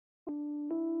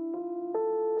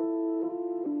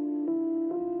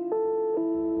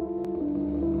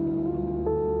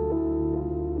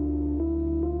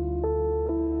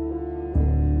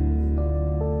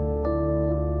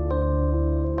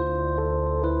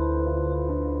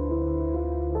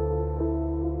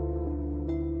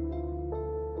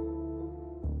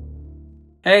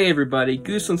Hey everybody,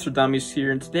 Goosebumps for Dummies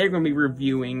here, and today we're going to be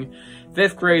reviewing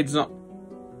 5th grade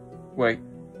Wait,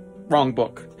 wrong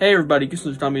book. Hey everybody,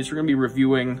 Goosebumps for Dummies, we're going to be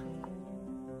reviewing...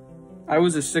 I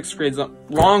was a 6th grade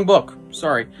wrong book,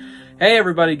 sorry. Hey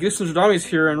everybody, Goosebumps for Dummies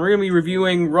here, and we're going to be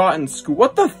reviewing Rotten School.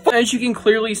 What the fuck? As you can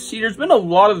clearly see, there's been a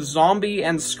lot of zombie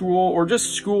and school, or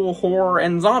just school horror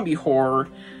and zombie horror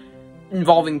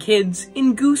involving kids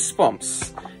in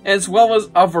Goosebumps, as well as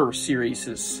other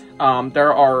series.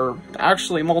 There are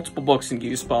actually multiple books in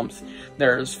Goosebumps.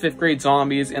 There's 5th grade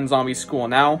zombies and zombie school.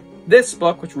 Now, this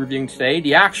book, which we're reviewing today,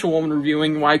 the actual one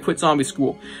reviewing Why I Quit Zombie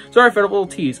School. Sorry for the little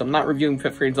tease, I'm not reviewing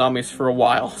 5th grade zombies for a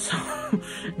while, so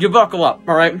you buckle up,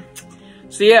 alright?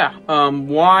 So yeah,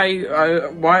 why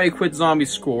I Quit Zombie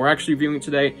School. We're actually reviewing it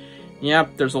today. Yeah,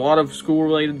 there's a lot of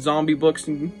school-related zombie books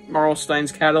in R.L.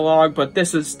 Stine's catalog, but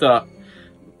this is the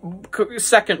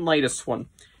second latest one.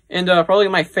 And probably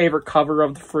my favorite cover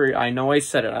of the three. I know I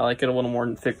said it. I like it a little more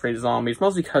than 5th grade zombies,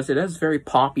 mostly because it has very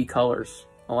poppy colors.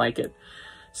 I like it.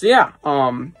 So yeah,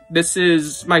 this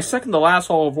is my second to last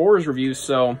Hall of Horrors review,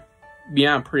 so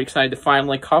yeah, I'm pretty excited to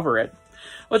finally cover it.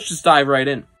 Let's just dive right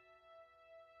in.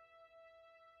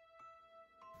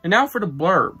 And now for the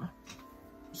blurb.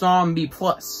 Zombie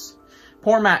Plus.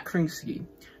 Poor Matt Krinsky.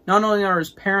 Not only are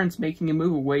his parents making him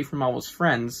move away from all his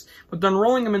friends, but they're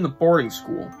enrolling him in the boarding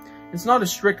school. It's not a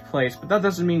strict place, but that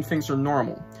doesn't mean things are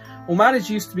normal. While Matt is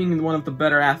used to being one of the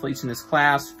better athletes in his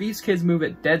class, these kids move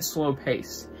at dead slow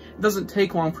pace. It doesn't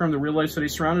take long for him to realize that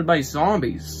he's surrounded by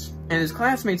zombies. And his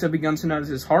classmates have begun to notice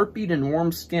his heartbeat and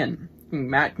warm skin. Can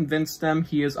Matt convince them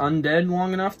he is undead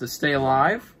long enough to stay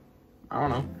alive? I don't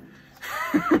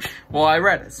know. Well, I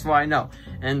read it, so I know.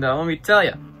 And let me tell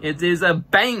you, it is a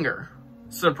banger,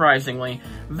 surprisingly.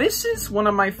 This is one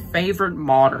of my favorite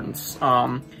moderns.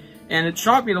 And it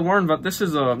shocked me to learn that this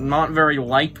is a not very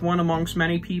liked one amongst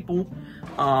many people,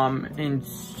 and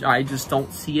I just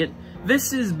don't see it.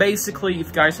 This is basically, if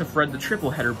you guys have read the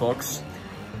triple header books,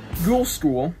 Ghoul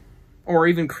School, or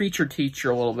even Creature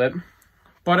Teacher a little bit,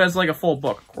 but as like a full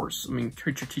book, of course. I mean,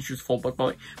 Creature Teacher's full book, but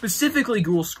like, specifically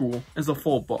Ghoul School is a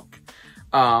full book.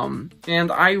 And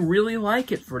I really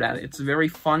like it for that. It's a very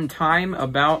fun time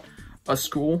about a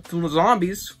school full of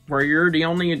zombies, where you're the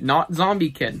only not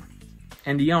zombie kid.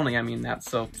 And the only, I mean that,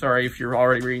 so sorry if you're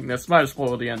already reading this, might have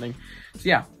spoiled the ending. So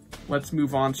yeah, let's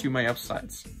move on to my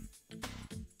upsides.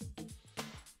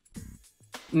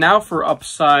 Now for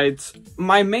upsides,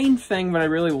 my main thing that I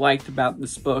really liked about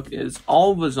this book is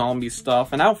all the zombie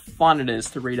stuff and how fun it is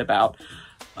to read about.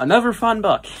 Another fun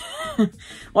book.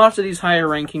 Lots of these higher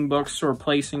ranking books or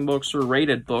placing books or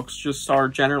rated books just are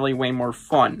generally way more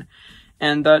fun.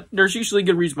 And there's usually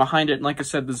good reason behind it, and like I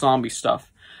said, the zombie stuff.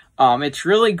 It's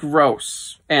really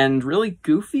gross and really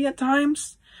goofy at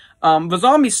times. The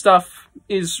zombie stuff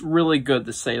is really good,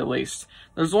 to say the least.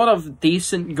 There's a lot of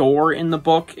decent gore in the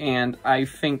book, and I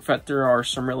think that there are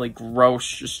some really gross,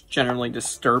 just generally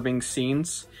disturbing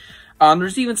scenes.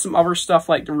 There's even some other stuff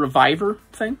like the Reviver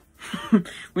thing,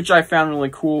 which I found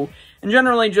really cool. And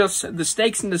generally just the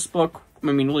stakes in this book,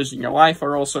 I mean, losing your life,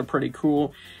 are also pretty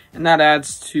cool. And that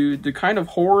adds to the kind of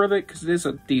horror of it, because it is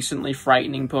a decently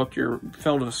frightening book. You're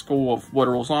filled with a school of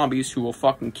literal zombies who will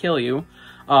fucking kill you.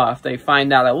 If they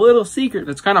find out a little secret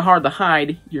that's kind of hard to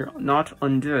hide, you're not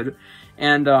undead.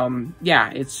 And, yeah,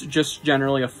 it's just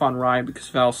generally a fun ride because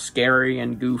of how scary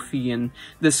and goofy and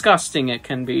disgusting it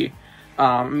can be.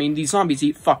 I mean, these zombies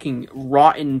eat fucking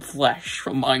rotten flesh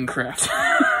from Minecraft.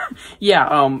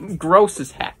 Yeah, gross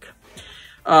as heck.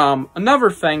 Another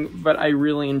thing that I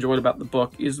really enjoyed about the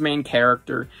book is the main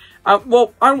character.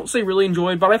 Well, I won't say really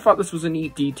enjoyed, but I thought this was a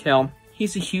neat detail.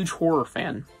 He's a huge horror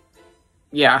fan.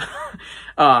 Yeah.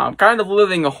 Kind of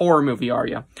living a horror movie, are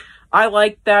you? I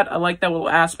like that. I like that little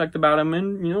aspect about him,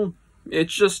 and, you know,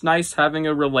 it's just nice having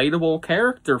a relatable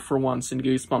character for once in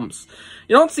Goosebumps.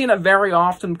 You don't see that very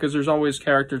often, because there's always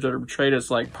characters that are portrayed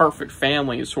as, like, perfect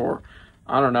families, or,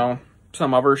 I don't know,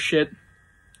 some other shit.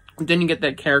 Then you get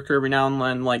that character every now and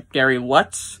then, like Gary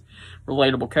Lutz,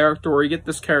 relatable character, or you get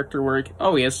this character where,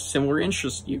 he has similar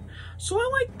interests to you. So I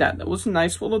like that. That was a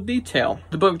nice little detail.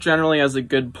 The book generally has a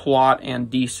good plot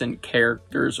and decent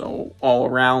characters all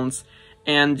around.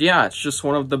 And yeah, it's just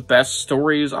one of the best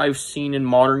stories I've seen in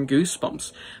modern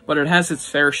Goosebumps. But it has its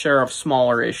fair share of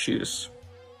smaller issues.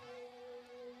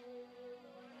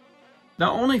 The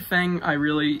only thing I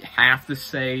really have to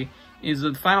say is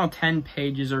that the final 10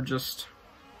 pages are just...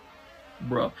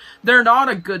 Bro, they're not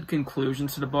a good conclusion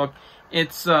to the book.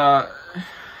 It's, not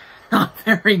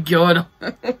very good.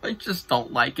 I just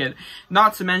don't like it.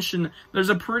 Not to mention, there's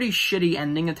a pretty shitty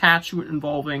ending attachment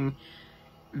involving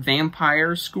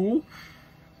vampire school.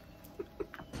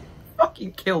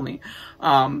 fucking kill me.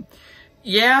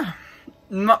 Yeah,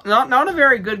 not a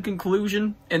very good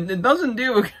conclusion, and it doesn't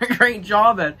do a great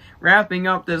job at wrapping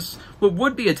up this, what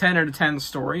would be a 10 out of 10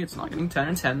 story. It's not getting 10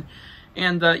 out of 10.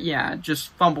 And, yeah, it just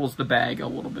fumbles the bag a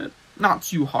little bit. Not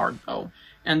too hard, though.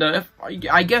 And,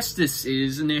 I guess this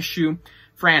is an issue.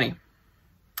 Franny.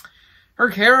 Her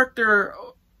character,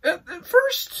 at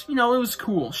first, you know, it was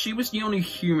cool. She was the only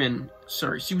human,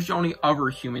 she was the only other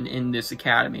human in this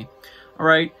academy.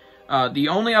 Alright? The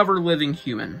only other living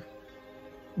human.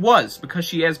 Was, because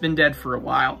she has been dead for a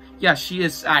while. Yeah, she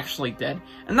is actually dead.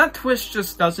 And that twist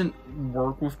just doesn't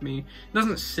work with me. It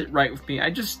doesn't sit right with me.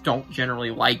 I just don't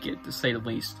generally like it, to say the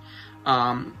least.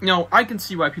 You know, I can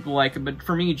see why people like it, but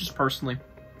for me, just personally,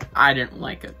 I didn't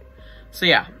like it. So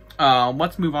yeah,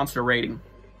 let's move on to the rating.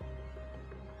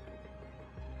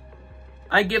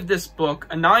 I give this book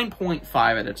a 9.5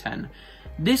 out of 10.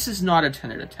 This is not a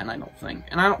 10 out of 10, I don't think.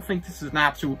 And I don't think this is an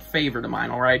absolute favorite of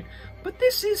mine, alright? But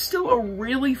this is still a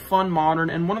really fun modern,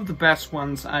 and one of the best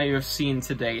ones I have seen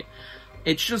to date.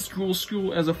 It's just Ghoul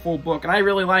School as a full book, and I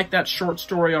really like that short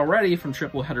story already from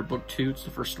Triple Header Book 2. It's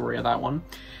the first story of that one.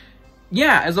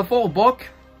 Yeah, as a full book,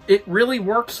 it really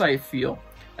works, I feel.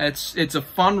 It's a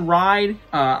fun ride.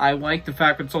 I like the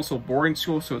fact that it's also boarding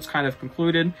school, so it's kind of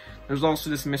concluded. There's also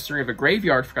this mystery of a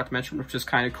graveyard, forgot to mention, which is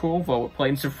kind of cool, though it played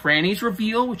into Franny's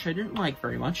reveal, which I didn't like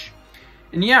very much.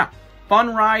 And yeah,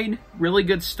 fun ride, really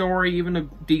good story, even a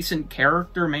decent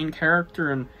character, main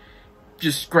character, and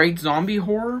just great zombie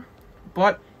horror,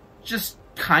 but just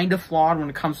kind of flawed when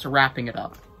it comes to wrapping it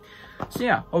up. So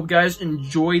yeah, hope you guys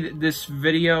enjoyed this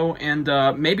video, and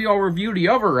maybe I'll review the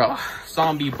other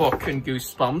zombie book in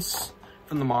Goosebumps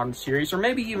from the modern series, or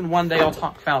maybe even one day I'll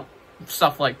talk about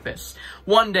stuff like this.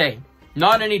 One day,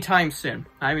 not anytime soon.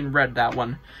 I haven't read that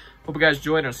one. Hope you guys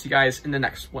enjoyed, and I'll see you guys in the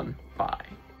next one. Bye.